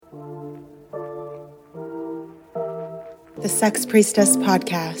The Sex Priestess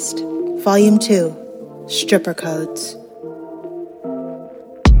Podcast, Volume 2, Stripper Codes.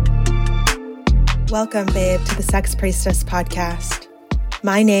 Welcome, babe, to the Sex Priestess Podcast.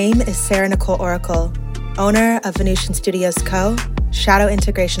 My name is Sarah Nicole Oracle, owner of Venusian Studios Co., shadow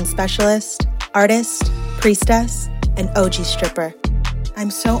integration specialist, artist, priestess, and OG stripper. I'm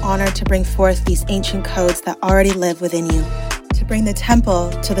so honored to bring forth these ancient codes that already live within you, to bring the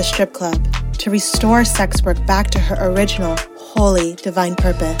temple to the strip club, to restore sex work back to her original, holy, divine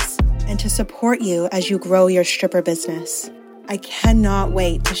purpose, and to support you as you grow your stripper business. I cannot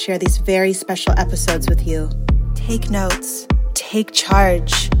wait to share these very special episodes with you. Take notes. Take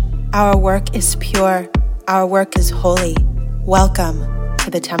charge. Our work is pure. Our work is holy. Welcome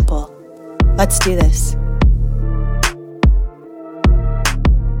to the temple. Let's do this.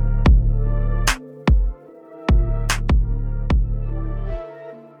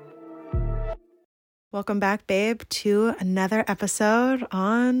 Welcome back, babe, to another episode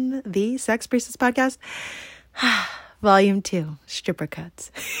on the Sex Priestess Podcast, Volume 2, Stripper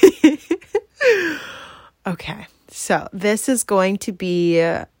Codes. Okay, so this is going to be,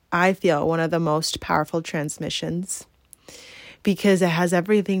 I feel, one of the most powerful transmissions because it has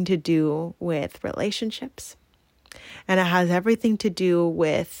everything to do with relationships, and it has everything to do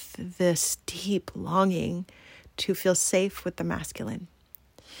with this deep longing to feel safe with the masculine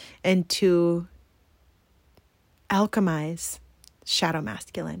and to alchemize shadow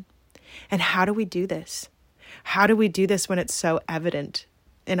masculine. And how do we do this? How do we do this when it's so evident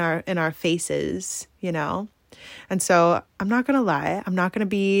in our faces, you know? And so I'm not going to lie. I'm not going to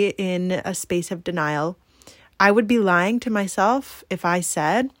be in a space of denial. I would be lying to myself if I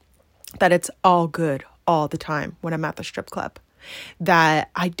said that it's all good all the time when I'm at the strip club,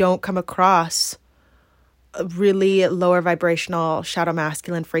 that I don't come across really lower vibrational shadow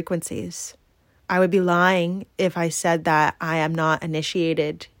masculine frequencies. I would be lying if I said that I am not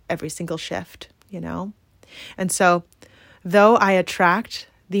initiated every single shift, you know? And so, though I attract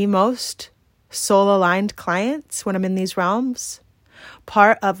the most soul-aligned clients when I'm in these realms,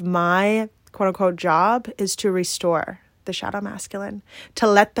 part of my quote-unquote job is to restore the shadow masculine, to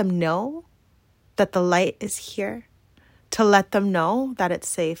let them know that the light is here, to let them know that it's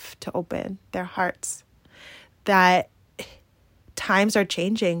safe to open their hearts, that times are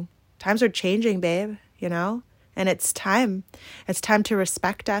changing. Times are changing, babe, you know, and it's time. It's time to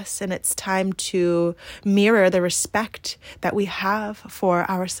respect us, and it's time to mirror the respect that we have for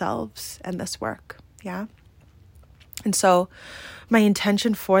ourselves and this work, yeah? And so my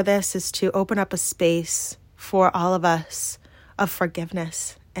intention for this is to open up a space for all of us of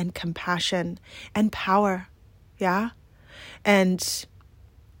forgiveness and compassion and power, yeah? And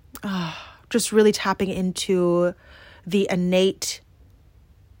just really tapping into the innate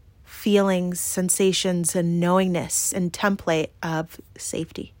feelings, sensations, and knowingness and template of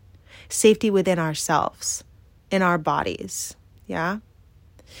safety. Safety within ourselves, in our bodies, yeah?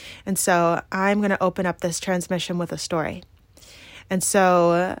 And so I'm going to open up this transmission with a story. And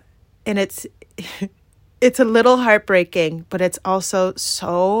so, and it's a little heartbreaking, but it's also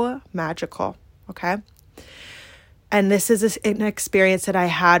so magical, okay? And this is an experience that I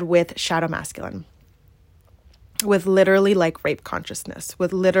had with shadow masculine. With literally like rape consciousness,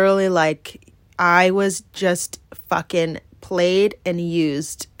 with literally like I was just fucking played and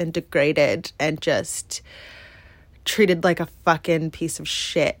used and degraded and just treated like a fucking piece of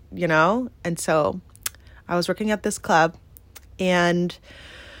shit, you know? And so I was working at this club and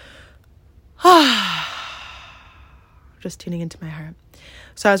just tuning into my heart.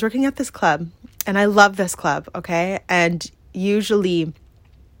 So I was working at this club and I love this club, okay? And usually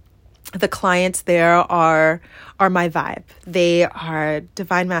the clients there are my vibe. They are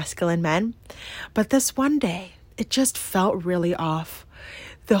divine masculine men. But this one day, it just felt really off.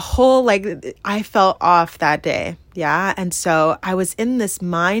 The whole, I felt off that day. Yeah. And so I was in this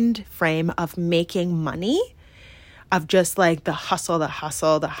mind frame of making money, of just like the hustle,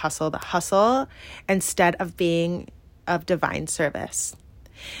 instead of being of divine service.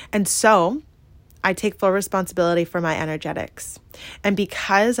 And so I take full responsibility for my energetics. And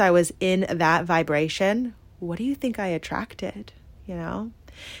because I was in that vibration, what do you think I attracted? You know?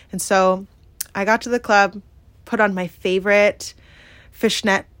 And so I got to the club, put on my favorite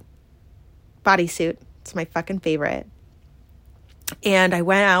fishnet bodysuit. It's my fucking favorite. And I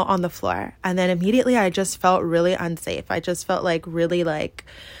went out on the floor. And then immediately I just felt really unsafe. I just felt really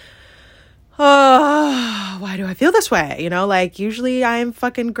oh, why do I feel this way? You know, usually I'm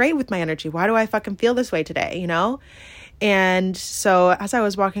fucking great with my energy. Why do I fucking feel this way today? You know? And so as I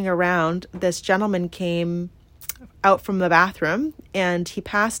was walking around, this gentleman came out from the bathroom, and he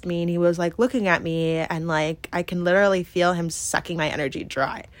passed me, and he was like looking at me, and like I can literally feel him sucking my energy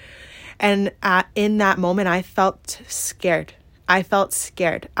dry. And in that moment, I felt scared. I felt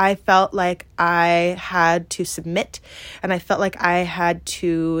scared. I felt like I had to submit, and I felt like I had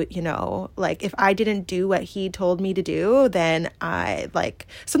to, you know, like if I didn't do what he told me to do, then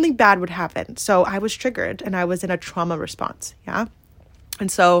something bad would happen. So I was triggered, and I was in a trauma response. Yeah. And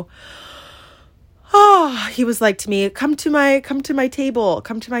so, he was like to me, come to my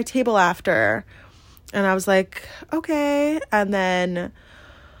table after. And I was like, okay. And then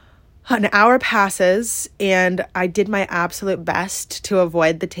an hour passes, and I did my absolute best to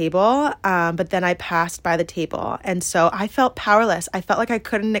avoid the table. But then I passed by the table. And so I felt powerless. I felt like I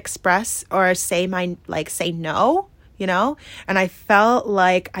couldn't express or say no, you know? And I felt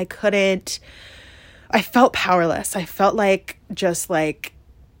like I felt powerless. I felt like just like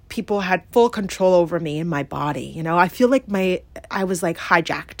people had full control over me and my body, you know? I feel like I was like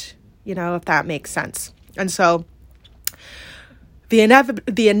hijacked, you know, if that makes sense. And so the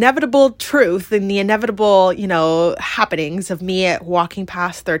inevitable truth and the inevitable, you know, happenings of me walking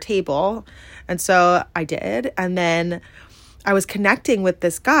past their table. And so I did. And then I was connecting with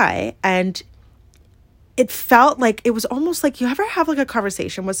this guy, and it felt like, it was almost like, you ever have like a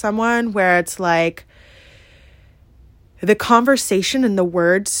conversation with someone where it's like the conversation and the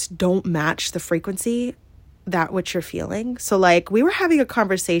words don't match the frequency that which you're feeling. So like we were having a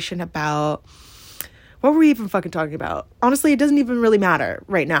conversation about, what were we even fucking talking about? Honestly, it doesn't even really matter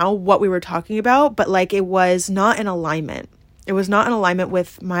right now what we were talking about, but like it was not in alignment. It was not in alignment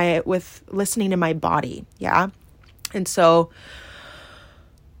with listening to my body. Yeah. And so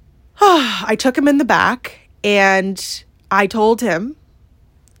I took him in the back, and I told him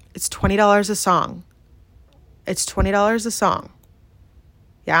it's $20 a song. It's $20 a song.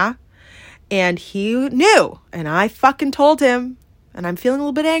 Yeah. And he knew, and I fucking told him, and I'm feeling a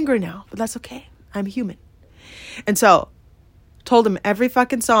little bit angry now, but that's okay. I'm human. And so told him every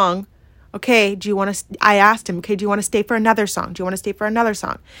fucking song, okay, I asked him, okay, do you want to stay for another song? Do you want to stay for another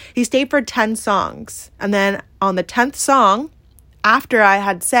song? He stayed for 10 songs. And then on the 10th song, after I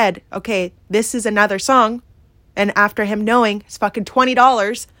had said, okay, this is another song, and after him knowing it's fucking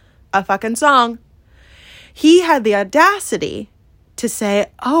 $20 a fucking song, he had the audacity to say,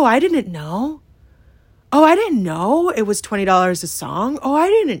 oh, I didn't know. Oh, I didn't know it was $20 a song. Oh, I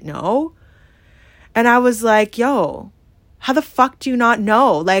didn't know. And I was like, yo, how the fuck do you not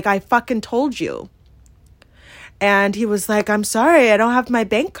know? Like, I fucking told you. And he was like, I'm sorry, I don't have my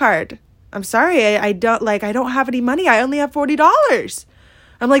bank card. I'm sorry, I don't have any money. I only have $40.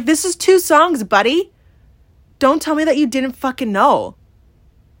 I'm like, this is 2 songs, buddy. Don't tell me that you didn't fucking know.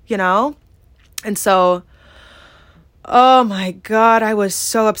 You know? And so, oh my God, I was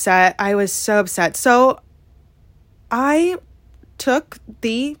so upset. So I took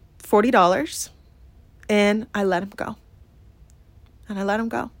the $40 and I let him go.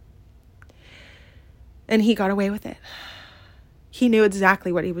 And he got away with it. He knew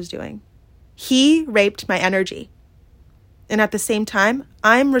exactly what he was doing. He raped my energy. And at the same time,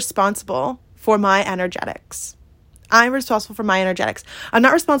 I'm responsible for my energetics. I'm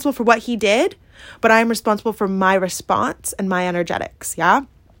not responsible for what he did, but I'm responsible for my response and my energetics. Yeah.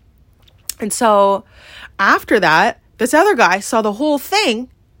 And so after that, this other guy saw the whole thing,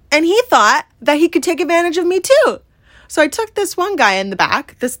 and he thought that he could take advantage of me too. So I took this one guy in the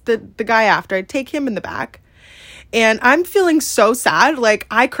back, the guy after, I take him in the back, and I'm feeling so sad. Like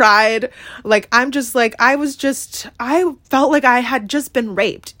I cried, like I felt like I had just been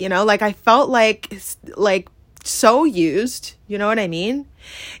raped, you know, like I felt like so used, you know what I mean?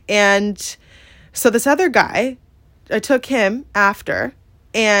 And so this other guy, I took him after,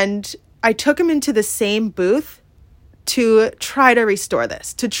 and I took him into the same booth to try to restore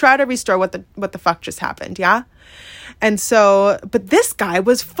what the fuck just happened. Yeah. And so, but this guy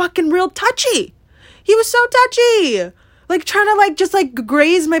was fucking real touchy. He was so touchy, like trying to just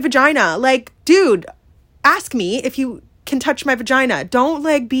graze my vagina. Like, dude, ask me if you can touch my vagina.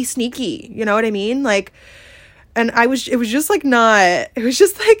 Don't be sneaky. You know what I mean? Like, and it was just so annoying.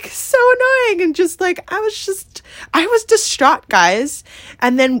 And I was distraught, guys.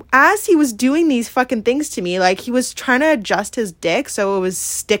 And then as he was doing these fucking things to me, like he was trying to adjust his dick so it was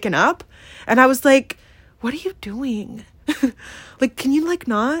sticking up. And I was like, what are you doing? Like, can you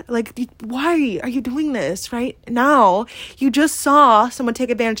not? Like, why are you doing this right now? You just saw someone take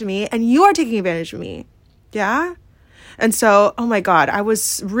advantage of me, and you are taking advantage of me. Yeah? And so, oh my God, I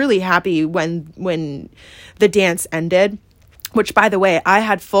was really happy when the dance ended, which, by the way, I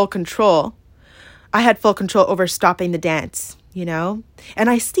had full control over stopping the dance. you know? And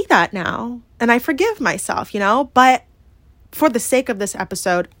I see that now and I forgive myself, you know? But for the sake of this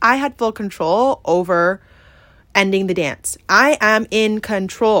episode, I had full control over ending the dance. I am in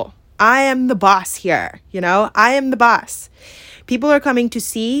control. I am the boss here, you know? I am the boss. People are coming to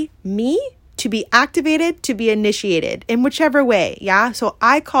see me, to be activated, to be initiated in whichever way, yeah? So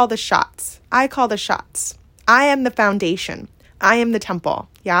I call the shots. I call the shots. I am the foundation. I am the temple,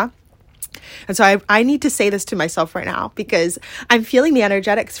 yeah? And so I need to say this to myself right now because I'm feeling the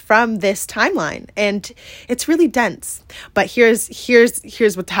energetics from this timeline and it's really dense. But here's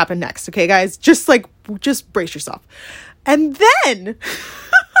what happened next. Okay, guys, just brace yourself. And then,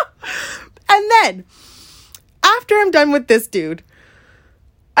 after I'm done with this dude,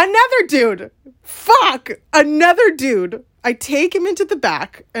 another dude, I take him into the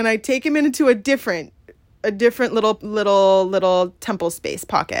back and I take him into a different little temple space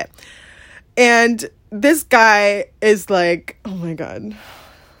pocket. And this guy is like, oh my God.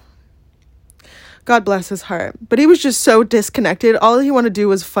 God bless his heart. But he was just so disconnected. All he wanted to do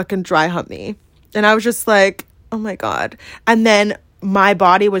was fucking dry hump me. And I was just like, oh my God. And then my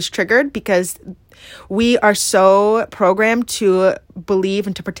body was triggered because we are so programmed to believe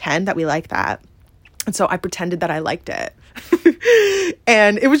and to pretend that we like that. And so I pretended that I liked it.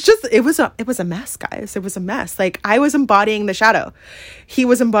 And it was a mess, guys. It was a mess. Like I was embodying the shadow. He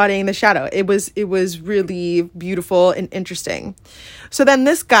was embodying the shadow. It was really beautiful and interesting. So then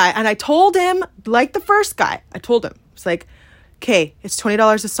this guy, and I told him, like the first guy, it's like, okay, it's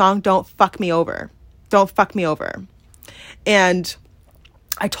 $20 a song. Don't fuck me over. Don't fuck me over. And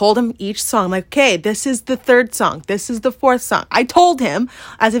I told him each song, I'm like, okay, this is the third song. This is the fourth song. I told him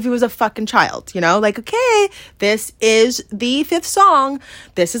as if he was a fucking child, you know, like, okay, this is the fifth song.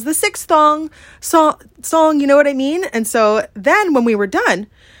 This is the sixth song, you know what I mean? And so then when we were done,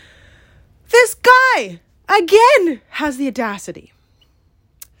 this guy again has the audacity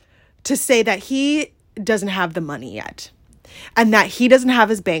to say that he doesn't have the money yet and that he doesn't have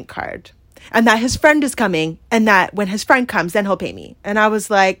his bank card. And that his friend is coming and that when his friend comes, then he'll pay me. And I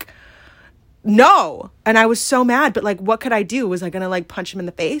was like, no. And I was so mad, but like, what could I do? Was I going to like punch him in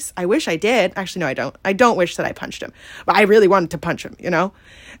the face? I wish I did. Actually, no, I don't. I don't wish that I punched him, but I really wanted to punch him, you know?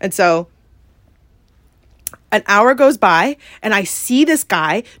 And so an hour goes by and I see this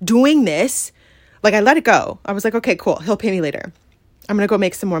guy doing this. Like I let it go. I was like, okay, cool. He'll pay me later. I'm going to go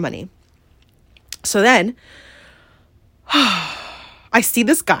make some more money. So then I see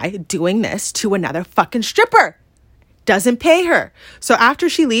this guy doing this to another fucking stripper. Doesn't pay her. So after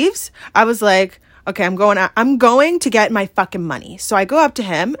she leaves, I was like, okay, I'm going to get my fucking money. So I go up to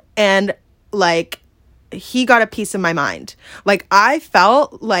him and like, he got a piece of my mind. Like I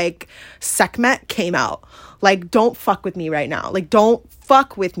felt like Sekhmet came out. Like, don't fuck with me right now. Like, don't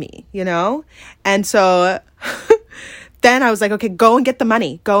fuck with me, you know? And so then I was like, okay, go and get the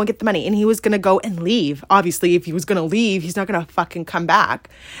money. Go and get the money. And he was going to go and leave. Obviously, if he was going to leave, he's not going to fucking come back.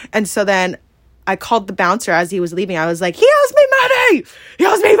 And so then I called the bouncer as he was leaving. I was like, he owes me money. He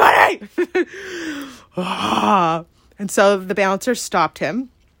owes me money. And so the bouncer stopped him.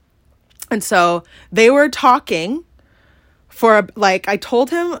 And so they were talking for like, I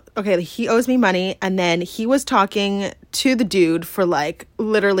told him, okay, he owes me money. And then he was talking to the dude for like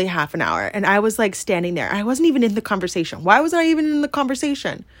literally half an hour. And I was like standing there. I wasn't even in the conversation. Why was I even in the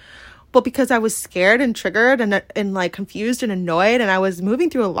conversation? Well, because I was scared and triggered and like confused and annoyed. And I was moving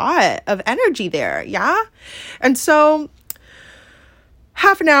through a lot of energy there. Yeah. And so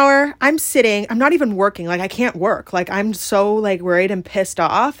half an hour, I'm sitting, I'm not even working. Like I can't work. Like I'm so like worried and pissed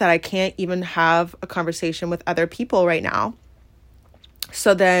off that I can't even have a conversation with other people right now.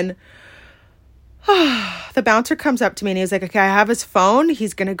 So then the bouncer comes up to me and he's like, okay, I have his phone.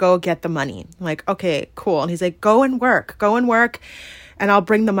 He's going to go get the money. I'm like, okay, cool. And he's like, go and work and I'll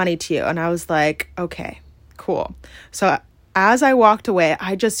bring the money to you. And I was like, okay, cool. So as I walked away,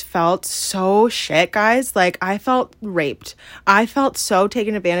 I just felt so shit, guys. Like I felt raped. I felt so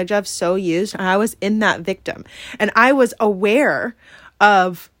taken advantage of, so used. And I was in that victim. And I was aware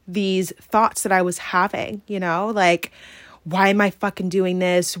of these thoughts that I was having, you know, like, why am I fucking doing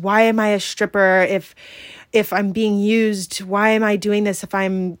this? Why am I a stripper? If I'm being used, why am I doing this?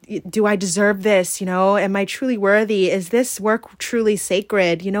 Do I deserve this? You know, am I truly worthy? Is this work truly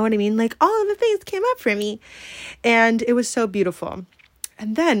sacred? You know what I mean? Like all of the things came up for me and it was so beautiful.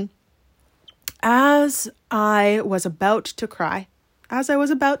 And then as I was about to cry, I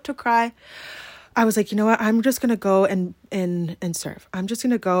was like, you know what? I'm just going to go and serve. I'm just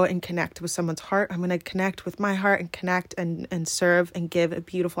going to go and connect with someone's heart. I'm going to connect with my heart and connect and serve and give a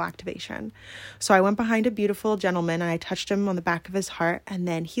beautiful activation. So I went behind a beautiful gentleman and I touched him on the back of his heart. And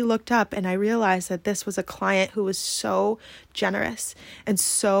then he looked up and I realized that this was a client who was so generous and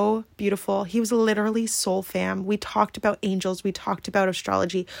so beautiful. He was literally soul fam. We talked about angels. We talked about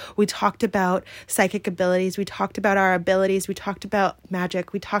astrology. We talked about psychic abilities. We talked about our abilities. We talked about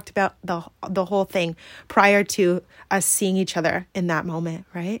magic. We talked about the whole thing prior to us seeing each other in that moment,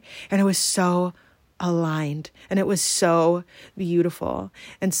 right? And it was so aligned and it was so beautiful.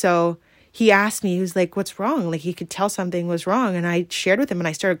 And so he asked me, he was like, what's wrong? Like, he could tell something was wrong. And I shared with him and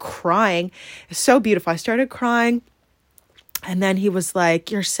I started crying. It's so beautiful. I started crying. And then he was like,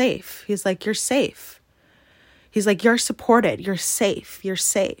 you're safe. He's like, you're safe. He's like, you're supported. You're safe. You're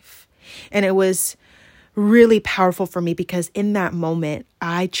safe. And it was really powerful for me because in that moment,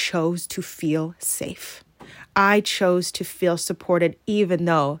 I chose to feel safe. I chose to feel supported, even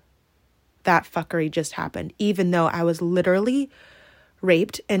though that fuckery just happened, even though I was literally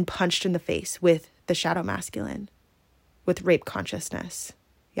raped and punched in the face with the shadow masculine, with rape consciousness.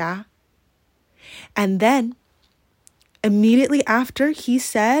 Yeah. And then immediately after he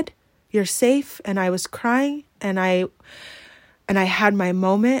said, you're safe. And I was crying and I had my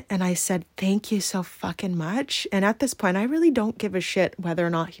moment and I said, thank you so fucking much. And at this point, I really don't give a shit whether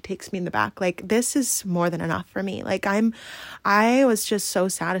or not he takes me in the back. Like, this is more than enough for me. Like, I was just so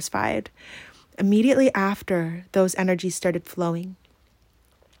satisfied. Immediately after those energies started flowing,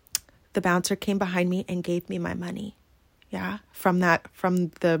 the bouncer came behind me and gave me my money. Yeah. From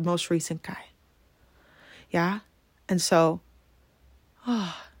the most recent guy. Yeah. And so,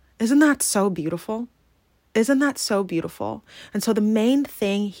 isn't that so beautiful? Isn't that so beautiful? And so the main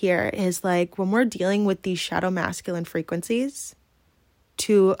thing here is, like, when we're dealing with these shadow masculine frequencies,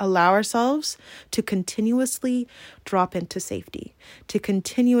 to allow ourselves to continuously drop into safety, to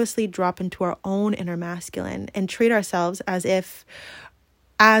continuously drop into our own inner masculine and treat ourselves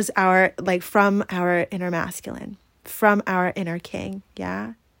as our, like, from our inner masculine, from our inner king.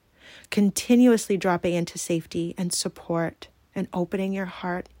 Yeah. Continuously dropping into safety and support and opening your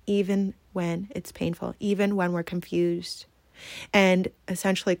heart, even when it's painful, even when we're confused, and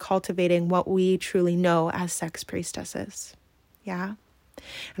essentially cultivating what we truly know as sex priestesses. Yeah.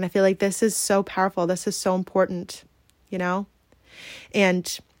 And I feel like this is so powerful. This is so important, you know?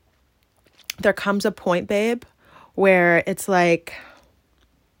 And there comes a point, babe, where it's like,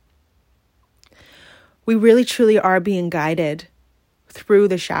 we really truly are being guided through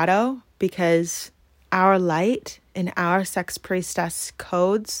the shadow because our light and our sex priestess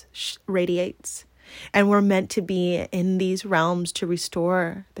codes radiates. And we're meant to be in these realms to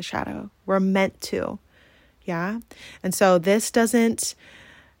restore the shadow. We're meant to. Yeah. And so this doesn't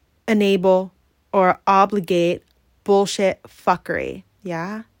enable or obligate bullshit fuckery.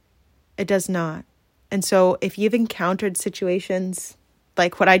 Yeah. It does not. And so if you've encountered situations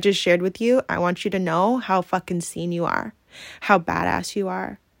like what I just shared with you, I want you to know how fucking seen you are, how badass you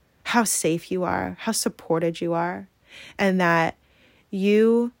are, how safe you are, how supported you are, and that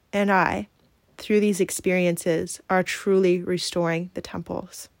you and I, through these experiences, are truly restoring the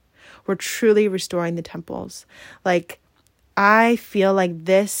temples. We're truly restoring the temples. Like, I feel like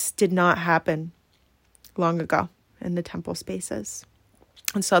this did not happen long ago in the temple spaces.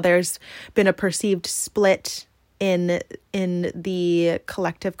 And so there's been a perceived split in the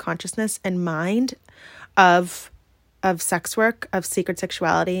collective consciousness and mind of sex work, of secret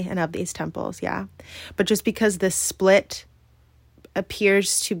sexuality, and of these temples, yeah. But just because this split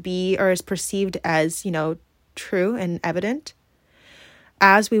appears to be or is perceived as, you know, true and evident,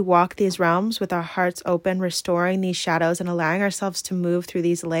 as we walk these realms with our hearts open, restoring these shadows and allowing ourselves to move through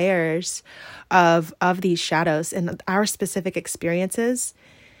these layers of these shadows and our specific experiences,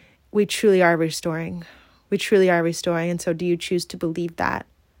 we truly are restoring. We truly are restoring. And so do you choose to believe that?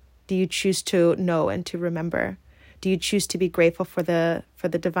 Do you choose to know and to remember? Do you choose to be grateful for the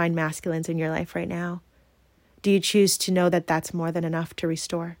divine masculines in your life right now? Do you choose to know that that's more than enough to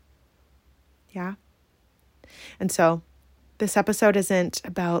restore? Yeah. And so this episode isn't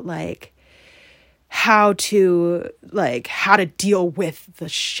about how to deal with the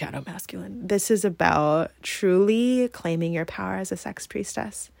shadow masculine. This is about truly claiming your power as a sex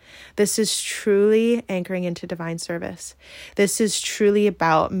priestess. This is truly anchoring into divine service. This is truly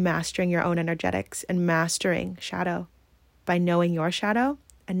about mastering your own energetics and mastering shadow by knowing your shadow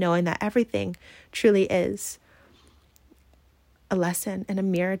and knowing that everything truly is a lesson and a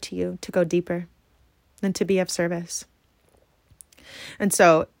mirror to you to go deeper and to be of service. And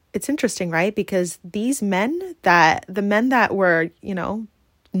so it's interesting, right? Because the men that were, you know,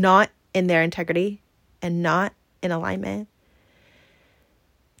 not in their integrity and not in alignment,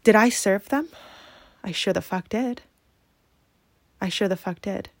 did I serve them? I sure the fuck did. I sure the fuck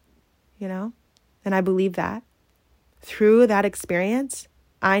did, you know? And I believe that. Through that experience,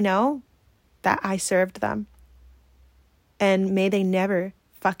 I know that I served them And may they never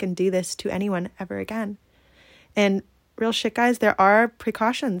fucking do this to anyone ever again. And real shit, guys, there are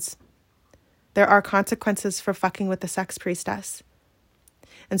precautions. There are consequences for fucking with the sex priestess.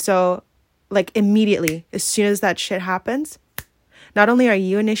 And so, like, immediately, as soon as that shit happens, not only are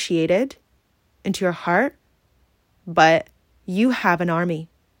you initiated into your heart, but you have an army.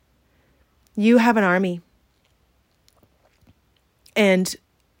 You have an army. And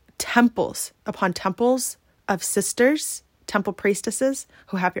temples upon temples of sisters, temple priestesses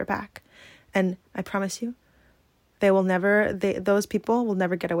who have your back. And I promise you, those people will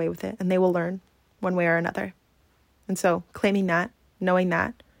never get away with it, and they will learn one way or another. And so claiming that, knowing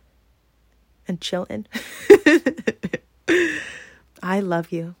that, and chilling. I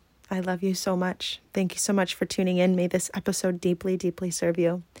love you. I love you so much. Thank you so much for tuning in. May this episode deeply, deeply serve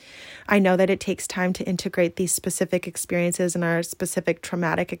you. I know that it takes time to integrate these specific experiences and our specific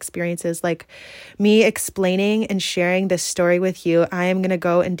traumatic experiences. Like me explaining and sharing this story with you, I am going to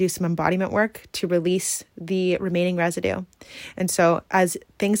go and do some embodiment work to release the remaining residue. And so as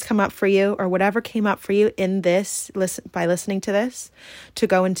things come up for you, or whatever came up for you in this, by listening to this, to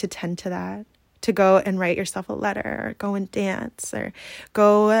go and to tend to that. To go and write yourself a letter, or go and dance, or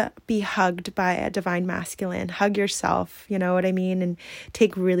go be hugged by a divine masculine. Hug yourself, you know what I mean? And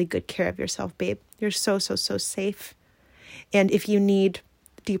take really good care of yourself, babe. You're so, so, so safe. And if you need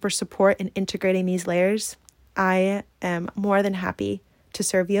deeper support in integrating these layers, I am more than happy to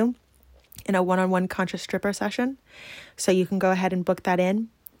serve you in a one-on-one conscious stripper session. So you can go ahead and book that in,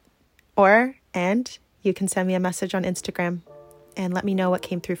 and you can send me a message on Instagram and let me know what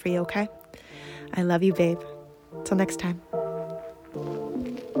came through for you, okay? I love you, babe. Till next time.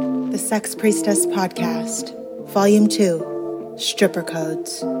 The Sex Priestess Podcast, Volume 2, Stripper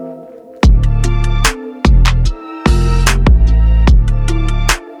Codes.